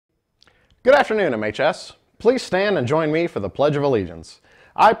Good afternoon, MHS. Please stand and join me for the Pledge of Allegiance.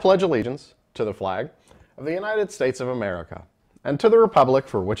 I pledge allegiance to the flag of the United States of America and to the republic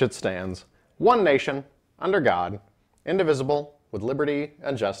for which it stands, one nation, under God, indivisible, with liberty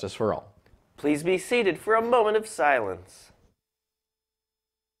and justice for all. Please be seated for a moment of silence.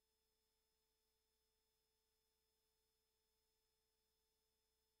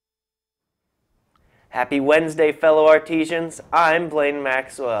 Happy Wednesday, fellow artisans. I'm Blaine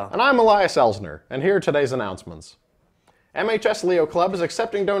Maxwell. And I'm Elias Elsner, and here are today's announcements. MHS Leo Club is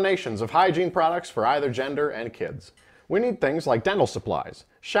accepting donations of hygiene products for either gender and kids. We need things like dental supplies,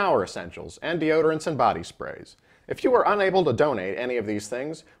 shower essentials, and deodorants and body sprays. If you are unable to donate any of these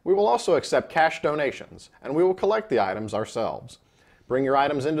things, we will also accept cash donations, and we will collect the items ourselves. Bring your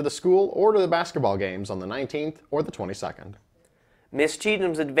items into the school or to the basketball games on the 19th or the 22nd. Miss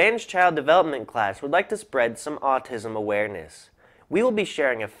Cheatham's Advanced Child Development class would like to spread some autism awareness. We will be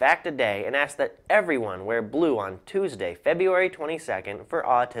sharing a fact a day and ask that everyone wear blue on Tuesday, February 22nd for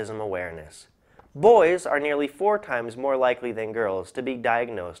autism awareness. Boys are nearly 4 times more likely than girls to be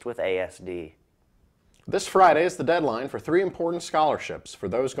diagnosed with ASD. This Friday is the deadline for 3 important scholarships for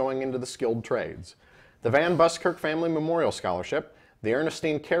those going into the skilled trades: the Van Buskirk Family Memorial Scholarship, the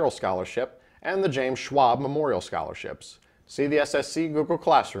Ernestine Carroll Scholarship, and the James Schwab Memorial Scholarships. See the SSC Google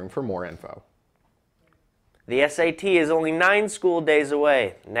Classroom for more info. The SAT is only 9 school days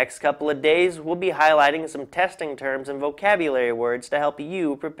away. Next couple of days, we'll be highlighting some testing terms and vocabulary words to help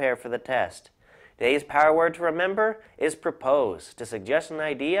you prepare for the test. Today's power word to remember is propose, to suggest an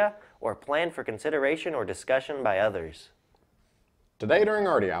idea or plan for consideration or discussion by others. Today during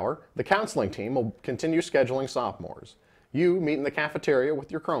Arty Hour, the counseling team will continue scheduling sophomores. You meet in the cafeteria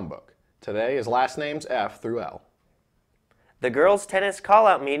with your Chromebook. Today is last names F through L. The girls' tennis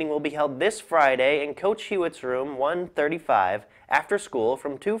call-out meeting will be held this Friday in Coach Hewitt's room 135 after school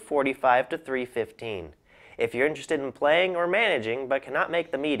from 2:45 to 3:15. If you're interested in playing or managing but cannot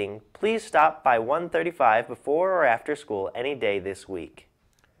make the meeting, please stop by 135 before or after school any day this week.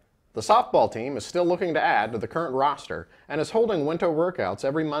 The softball team is still looking to add to the current roster and is holding winter workouts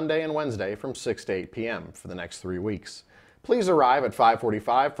every Monday and Wednesday from 6 to 8 p.m. for the next 3 weeks. Please arrive at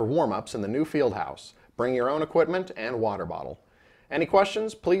 5:45 for warm-ups in the new field house. Bring your own equipment and water bottle. Any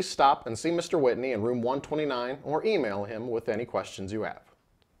questions, please stop and see Mr. Whitney in room 129 or email him with any questions you have.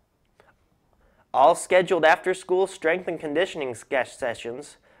 All scheduled after-school strength and conditioning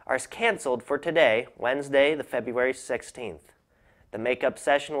sessions are canceled for today, Wednesday, the February 16th. The makeup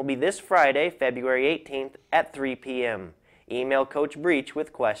session will be this Friday, February 18th at 3 p.m. Email Coach Breach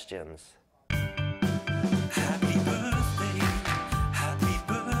with questions.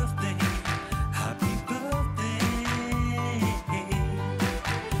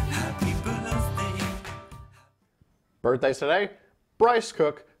 Birthdays today: Bryce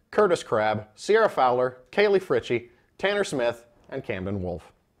Cook, Curtis Crabb, Sierra Fowler, Kaylee Fritchie, Tanner Smith, and Camden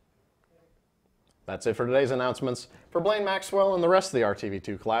Wolf. That's it for today's announcements. For Blaine Maxwell and the rest of the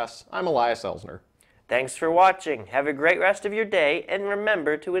RTV2 class, I'm Elias Elsner. Thanks for watching. Have a great rest of your day, and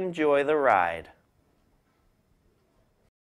remember to enjoy the ride.